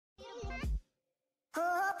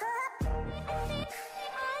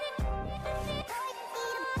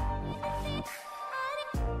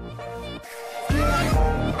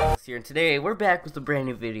here, and today we're back with a brand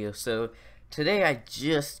new video. So today I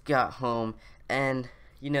just got home, and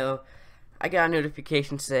I got a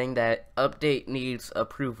notification saying that update needs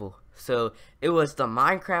approval. So it was the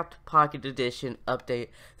Minecraft Pocket Edition update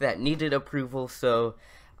that needed approval. So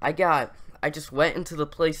I just went into the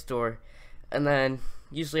Play Store, and then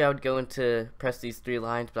usually I would go into press these 3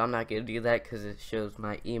 lines, but I'm not gonna do that because it shows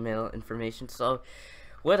my email information. So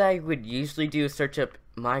what I would usually do is search up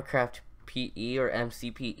Minecraft PE or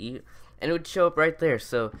MCPE, and it would show up right there.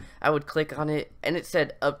 So I would click on it, and it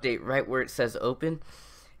said update right where it says open.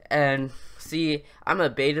 And see, I'm a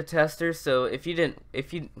beta tester, so if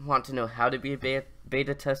you want to know how to be a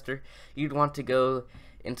beta tester, you'd want to go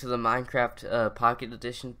into the Minecraft Pocket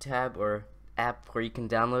Edition tab or app where you can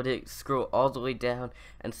download it. Scroll all the way down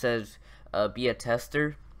and says be a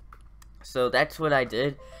tester. So that's what I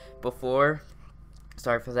did before.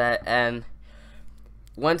 Sorry for that. And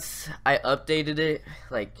once I updated it,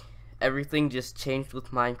 like, everything just changed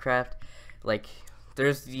with Minecraft. Like,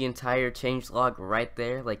 there's the entire changelog right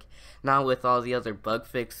there, like, not with all the other bug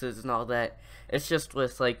fixes and all that. It's just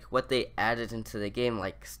with, like, what they added into the game,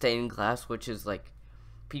 like stained glass, which is, like,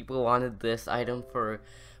 people wanted this item for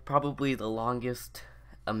probably the longest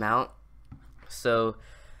amount. So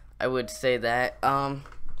I would say that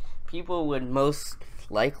people would most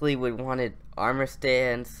likely wanted armor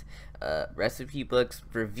stands, recipe books,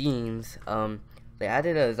 ravines. They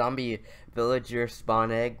added a zombie villager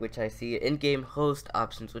spawn egg, which I see, in-game host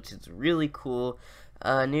options, which is really cool.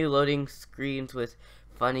 New loading screens with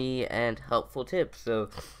funny and helpful tips. So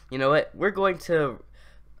you know what, we're going to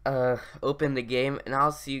open the game, and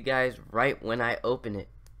I'll see you guys right when I open it.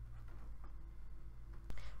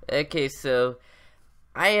 Okay, so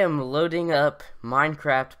I am loading up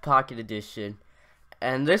Minecraft Pocket Edition,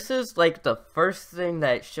 and this is like the first thing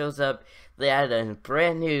that shows up. They added a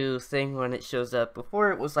brand new thing when it shows up.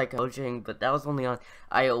 Before it was like emojing, but that was only on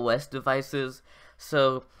iOS devices.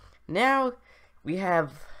 So now we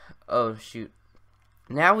have, oh shoot,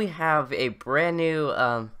 now we have a brand new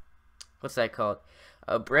what's that called?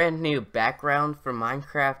 A brand new background for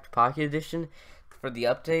Minecraft Pocket Edition for the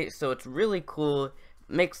update. So it's really cool.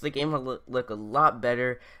 Makes the game look a lot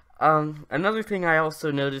better. Another thing I also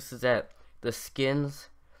noticed is that the skins,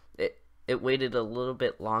 it waited a little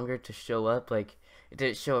bit longer to show up. Like, it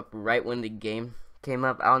didn't show up right when the game came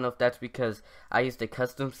up. I don't know if that's because I used a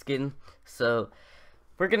custom skin. So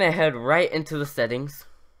we're gonna head right into the settings.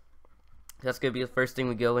 That's gonna be the first thing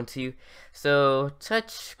we go into. So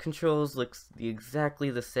touch controls looks exactly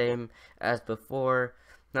the same as before.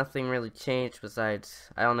 Nothing really changed besides,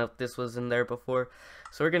 I don't know if this was in there before.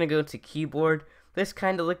 So we're gonna go to keyboard. This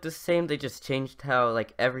kind of looked the same. They just changed how,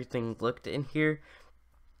 like, everything looked in here.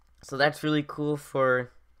 So that's really cool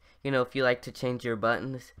for, if you like to change your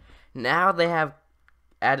buttons. Now they have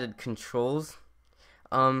added controls.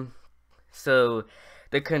 So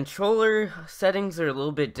the controller settings are a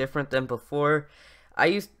little bit different than before. I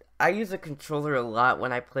use a controller a lot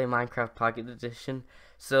when I play Minecraft Pocket Edition.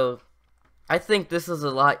 So I think this is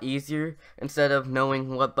a lot easier instead of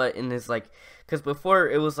knowing what button is, like, because before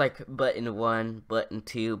it was like button 1, button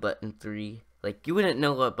 2, button 3. Like, you wouldn't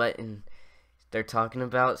know what button they're talking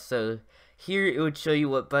about. So here it would show you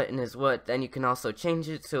what button is what. Then you can also change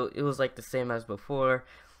it, so it was like the same as before.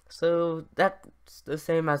 So that's the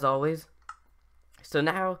same as always. So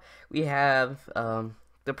now we have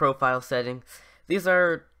the profile setting. This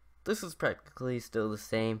is practically still the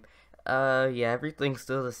same. Yeah, everything's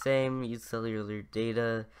still the same. Use cellular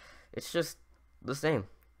data. It's just the same.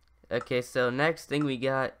 Okay, so next thing we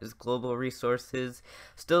got is global resources.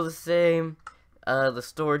 Still the same. The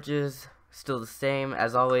storages still the same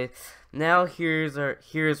as always. Now here's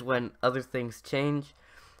when other things change.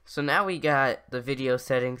 So now we got the video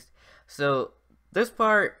settings. So this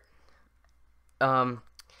part,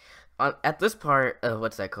 at this part,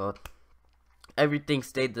 what's that called? Everything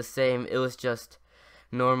stayed the same. It was just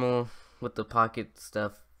normal with the pocket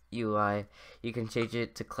stuff. UI, you can change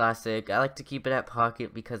it to classic. I like to keep it at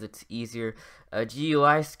pocket because it's easier.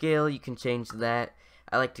 GUI scale, you can change that.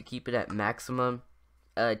 I like to keep it at maximum.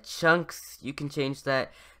 Chunks, you can change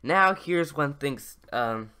that. Now here's when things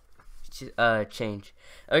change.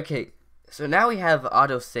 Okay, so now we have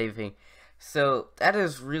auto saving. So that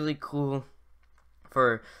is really cool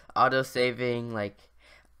for auto saving. Like,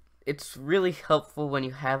 it's really helpful when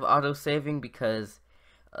you have auto saving because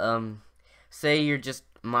say you're just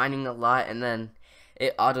mining a lot and then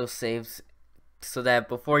it auto saves, so that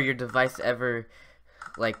before your device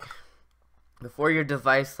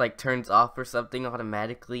turns off or something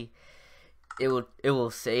automatically, it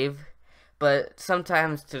will save. But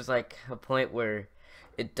sometimes there's like a point where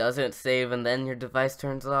it doesn't save and then your device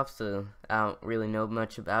turns off, so I don't really know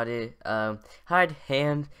much about it. Hide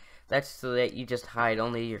hand, that's so that you just hide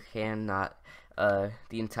only your hand, not the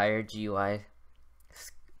entire GUI.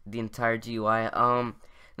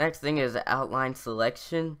 Next thing is outline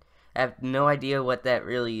selection. I have no idea what that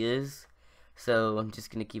really is, so I'm just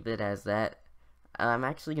gonna keep it as that. I'm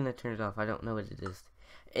actually gonna turn it off. I don't know what it is.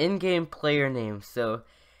 In-game player name. So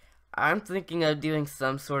I'm thinking of doing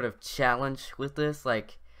some sort of challenge with this,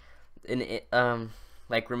 like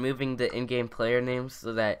like removing the in-game player names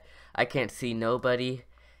so that I can't see nobody,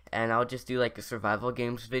 and I'll just do like a survival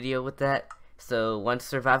games video with that. So once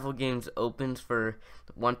survival games opens for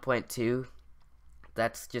 1.2,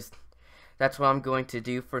 that's what I'm going to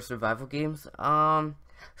do for survival games.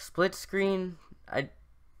 Split screen,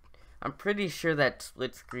 I'm pretty sure that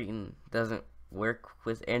split screen doesn't work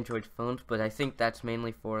with Android phones, but I think that's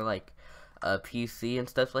mainly for like PC and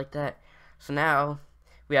stuff like that. So now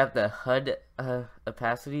we have the HUD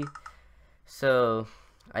opacity. So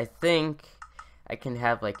I think I can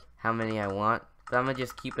have like how many I want, but I'm gonna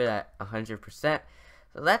just keep it at 100%.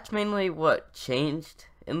 So that's mainly what changed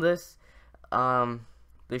in this.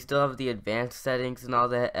 They still have the advanced settings and all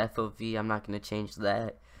that. FOV, I'm not gonna change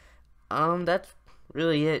that. That's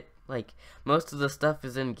really it. Like, most of the stuff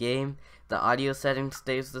is in game. The audio setting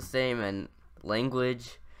stays the same, and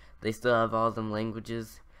language, they still have all them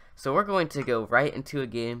languages. So we're going to go right into a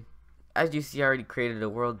game. As you see, I already created a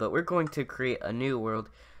world, but we're going to create a new world.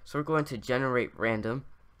 So we're going to generate random.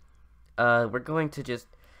 We're going to just,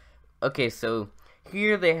 okay, so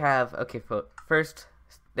here they have, okay, first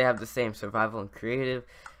they have the same survival and creative.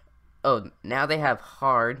 Oh, now they have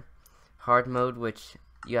hard mode, which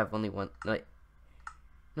you have only one. No,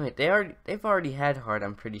 wait, they've already had hard,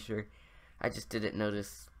 I'm pretty sure. I just didn't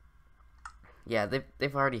notice. Yeah,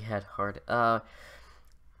 they've already had hard.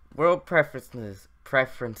 World preferences.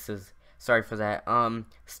 Sorry for that.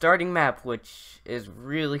 Starting map, which is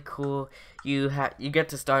really cool. You get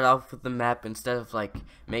to start off with the map instead of like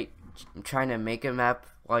trying to make a map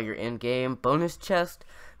while you're in game. Bonus chest,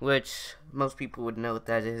 which most people would know what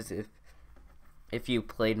that is if you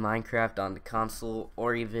played Minecraft on the console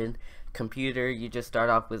or even computer. You just start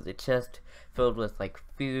off with a chest filled with like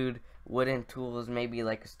food, wooden tools, maybe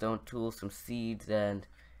like a stone tool, some seeds, and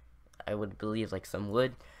I would believe like some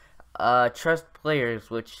wood. Trust players,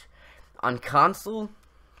 which on console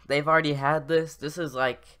they've already had this. This is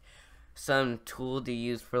like some tool to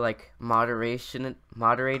use for like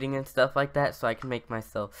moderating and stuff like that, so I can make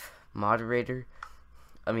myself moderator,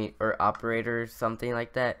 or operator or something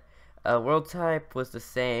like that. World type was the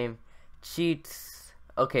same. Cheats.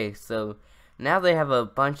 Okay, so now they have a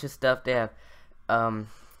bunch of stuff. They have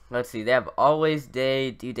let's see, they have always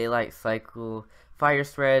day, do daylight cycle, fire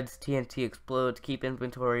spreads, TNT explodes, keep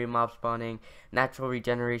inventory, mob spawning, natural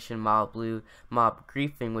regeneration, mob blue, mob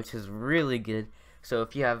griefing, which is really good. So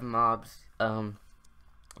if you have mobs,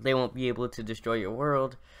 they won't be able to destroy your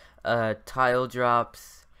world. Tile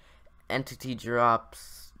drops, entity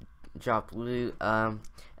drops, drop loot,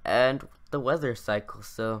 and the weather cycle.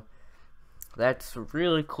 So that's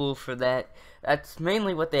really cool for that. That's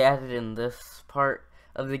mainly what they added in this part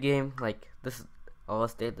of the game. Like, this all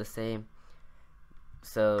stayed the same.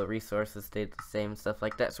 So resources stayed the same, stuff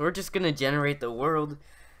like that. So we're just gonna generate the world,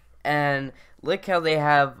 and look how they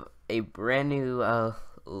have a brand new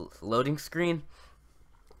loading screen.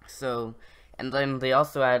 So, and then they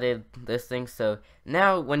also added this thing. So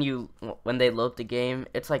now when they load the game,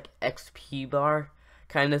 it's like XP bar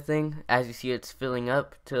kind of thing. As you see, it's filling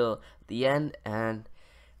up till the end, and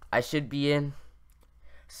I should be in.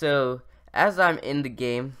 So as I'm in the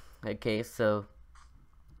game, okay, so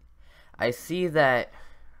I see that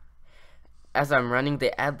as I'm running,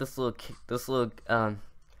 they add this little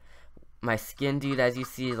my skin dude, as you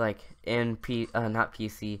see, like in not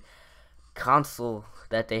PC, console,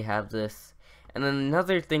 that they have this. And then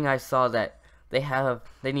another thing I saw that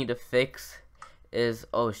they need to fix is,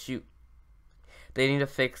 oh shoot, they need to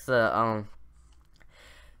fix the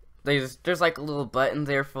there's like a little button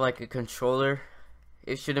there for like a controller.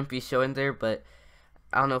 It shouldn't be showing there, but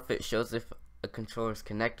I don't know if it shows if a controller is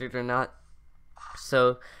connected or not.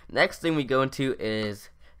 So next thing we go into is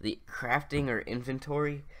the crafting or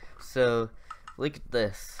inventory. So look at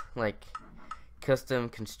this, like custom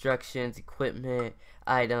constructions, equipment,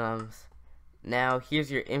 items. Now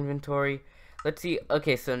here's your inventory. Let's see.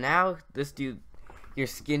 Okay, so now this dude, your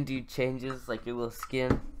skin dude changes, like your little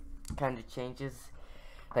skin kind of changes.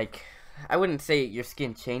 Like, I wouldn't say your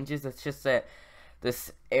skin changes, it's just that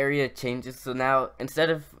this area changes. So now instead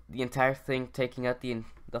of the entire thing taking up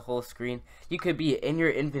the whole screen, you could be in your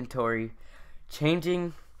inventory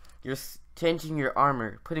changing changing your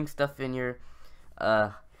armor, putting stuff in your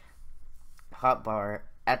hotbar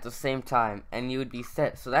at the same time, and you would be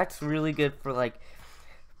set. So that's really good for like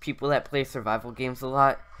people that play survival games a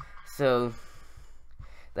lot. So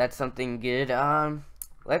that's something good.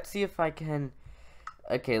 Let's see if I can.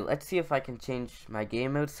 Okay, let's see if I can change my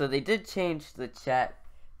game mode. So they did change the chat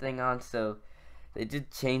thing on, so they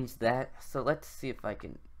did change that. So let's see if I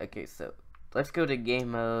can. Okay, so let's go to game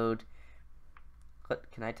mode.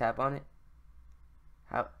 What, can I tap on it?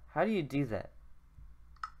 How do you do that?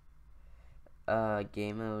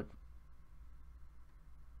 Game mode.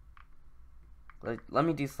 Let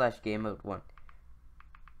me do /game mode 1.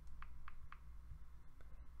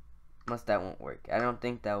 Unless that won't work. I don't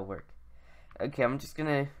think that will work. Okay, I'm just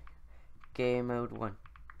gonna game mode 1.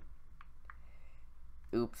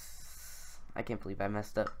 Oops. I can't believe I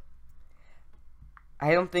messed up.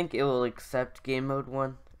 I don't think it will accept game mode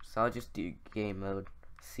 1, so I'll just do game mode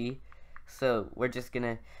C. So we're just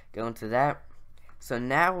gonna go into that. So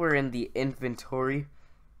now we're in the inventory.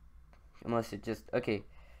 Unless it just, okay.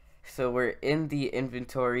 So we're in the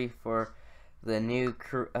inventory for the new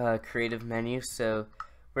creative menu. So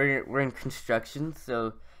we're in construction.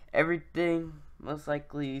 So everything most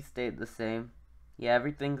likely stayed the same. Yeah,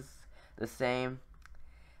 everything's the same.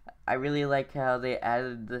 I really like how they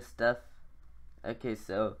added this stuff. Okay,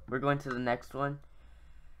 so we're going to the next one.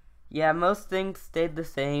 Yeah, most things stayed the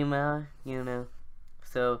same, you know.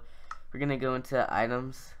 So we're gonna go into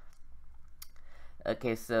items.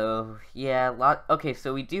 Okay, so yeah, okay,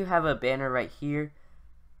 so we do have a banner right here.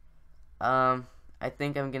 I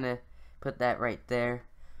think I'm gonna put that right there.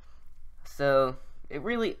 So it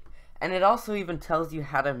really, and it also even tells you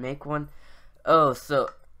how to make one. Oh, so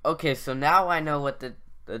okay, so now I know what the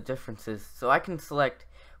difference is. So I can select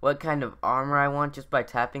what kind of armor I want just by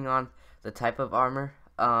tapping on the type of armor.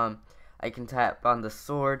 I can tap on the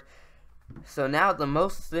sword. So now the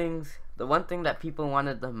one thing that people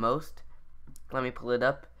wanted the most, let me pull it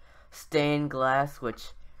up, stained glass,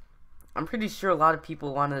 which I'm pretty sure a lot of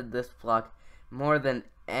people wanted this block more than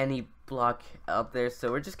any block out there.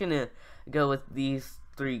 So we're just gonna go with these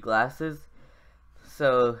 3 glasses.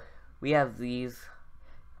 So we have these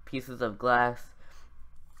pieces of glass.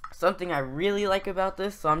 Something I really like about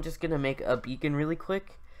this, so I'm just gonna make a beacon really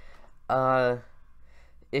quick.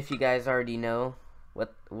 If you guys already know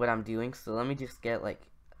what I'm doing, so let me just get like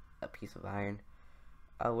a piece of iron.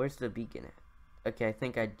 Where's the beacon at? Okay, I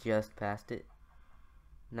think I just passed it.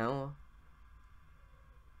 No.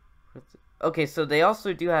 Okay, so they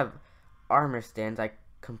also do have armor stands. I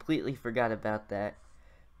completely forgot about that.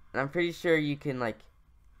 And I'm pretty sure you can like,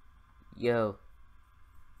 you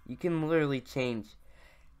can literally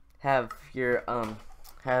have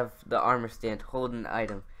the armor stand hold an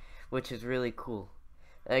item, which is really cool.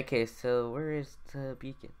 Okay, so where is the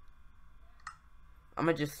beacon? I'm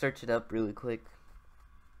gonna just search it up really quick.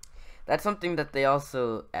 That's something that they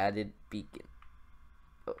also added, beacon.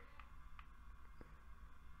 Oh.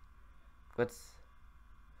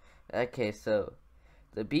 Okay, so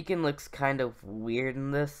the beacon looks kind of weird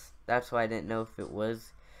in this. That's why I didn't know if it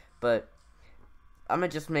was. But I'm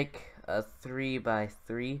gonna just make a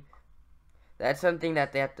 3x3. That's something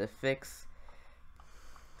that they have to fix.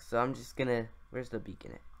 So I'm just gonna, where's the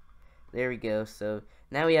beacon at? There we go. So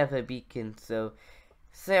now we have a beacon. So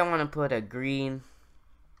say I want to put a green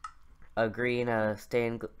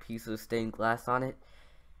piece of stained glass on it.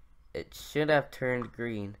 It should have turned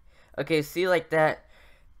green. Okay, see, like that,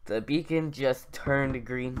 the beacon just turned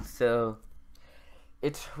green. So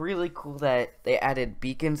it's really cool that they added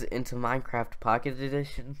beacons into Minecraft Pocket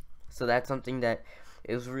Edition. So that's something that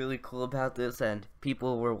is really cool about this, and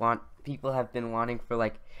people have been wanting for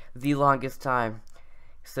like the longest time.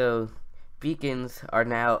 So beacons are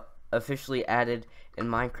now officially added in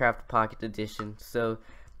Minecraft Pocket Edition. So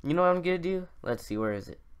you know what I'm gonna do? Let's see, where is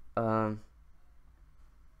it?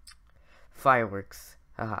 Fireworks.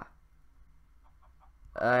 Haha.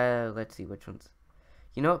 Let's see which ones.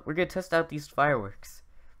 You know what? We're gonna test out these fireworks.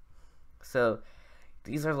 So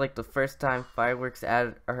these are like the first time fireworks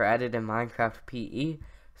are added in Minecraft PE.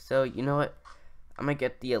 So you know what? I'm gonna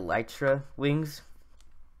get the elytra wings,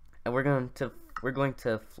 and we're going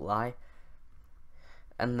to fly,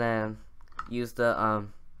 and then use the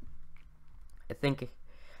I think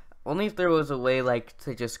only if there was a way like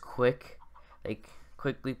to just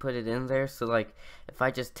quickly put it in there. So like if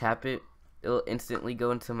I just tap it, it'll instantly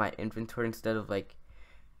go into my inventory instead of like.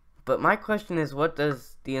 But my question is, what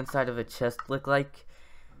does the inside of a chest look like?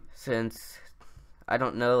 Since I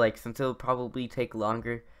don't know, like, since it'll probably take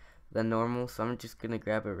longer than normal, so I'm just gonna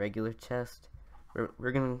grab a regular chest.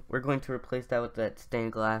 We're going to replace that with that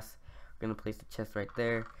stained glass gonna place the chest right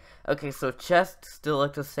there. Okay, so chests still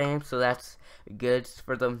look the same, so that's good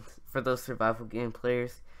for those survival game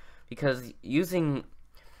players, because using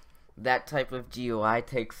that type of GUI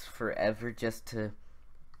takes forever just to,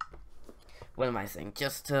 what am I saying?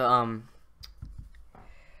 Just to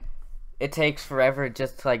it takes forever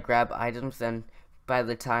just to like grab items, and by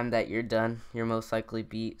the time that you're done, you're most likely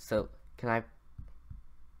beat. So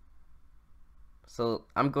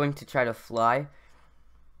I'm going to try to fly.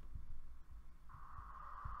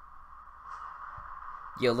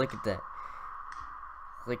 Yo, look at that.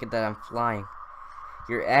 Look at that, I'm flying.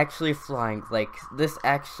 You're actually flying. Like, this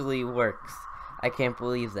actually works. I can't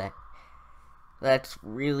believe that. That's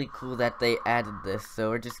really cool that they added this.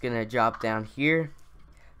 So we're just gonna drop down here.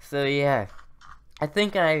 So yeah, I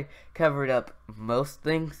think I covered up most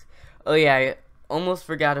things. Oh yeah, I almost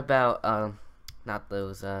forgot about, not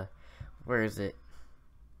those, where is it?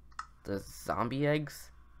 The zombie eggs?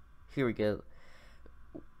 Here we go.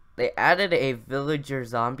 They added a villager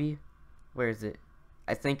zombie. Where is it?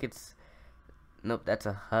 I think it's, nope, that's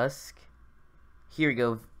a husk. Here we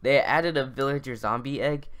go. They added a villager zombie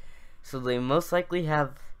egg. So they most likely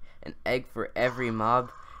have an egg for every mob,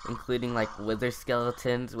 including like wither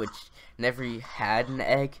skeletons, which never had an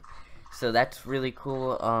egg. So that's really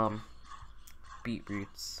cool.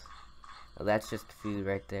 Beetroots. Oh, that's just food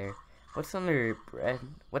right there. What's under bread?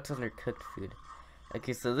 What's under cooked food?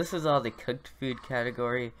 Okay, so this is all the cooked food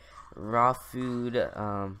category. Raw food.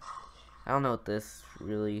 I don't know what this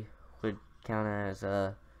really would count as.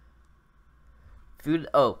 Food.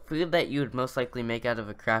 Oh, food that you would most likely make out of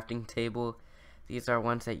a crafting table. These are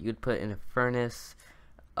ones that you'd put in a furnace.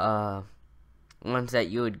 Ones that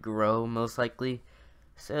you would grow most likely.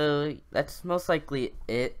 So that's most likely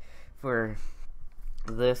it for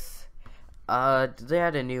this. Did they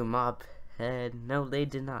add a new mob head? No, they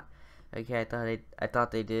did not. Okay, I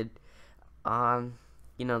thought they did. You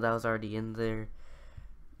know, that was already in there.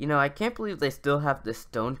 You know, I can't believe they still have the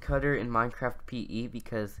stone cutter in Minecraft PE,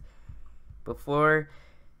 because before,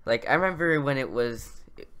 like, I remember when it was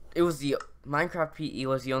the Minecraft PE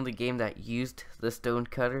was the only game that used the stone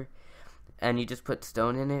cutter, and you just put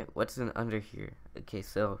stone in it. What's in under here? Okay,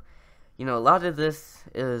 so, you know, a lot of this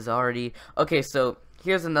is already, okay, so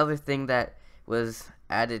here's another thing that was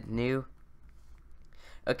added new.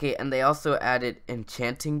 Okay, and they also added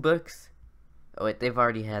enchanting books. Oh wait, they've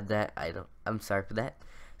already had that. I'm sorry for that.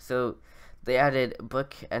 So they added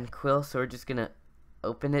book and quill, so we're just gonna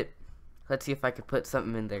open it. Let's see if I could put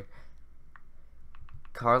something in there.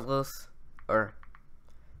 Carlos, or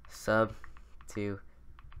sub to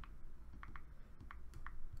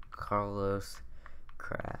Carlos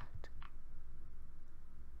Craft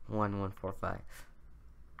 1145.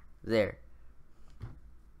 There.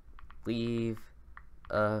 Leave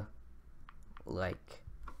a like.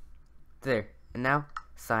 There. And now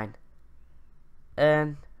sign.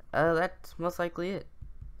 And that's most likely it.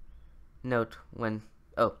 Note when,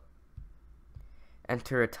 oh,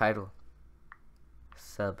 enter a title.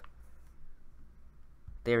 Sub.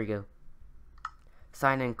 There we go.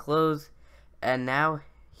 Sign and close. And now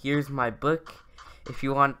here's my book. If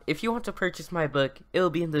you want to purchase my book, it'll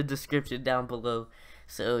be in the description down below.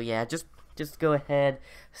 So yeah, just go ahead,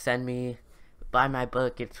 buy my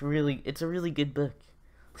book. It's a really good book.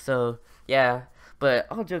 So yeah, but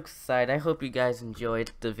all jokes aside, I hope you guys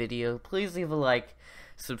enjoyed the video. Please leave a like,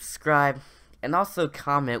 subscribe, and also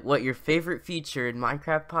comment what your favorite feature in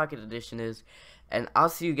Minecraft Pocket Edition is. And I'll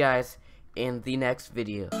see you guys in the next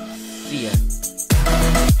video. See ya.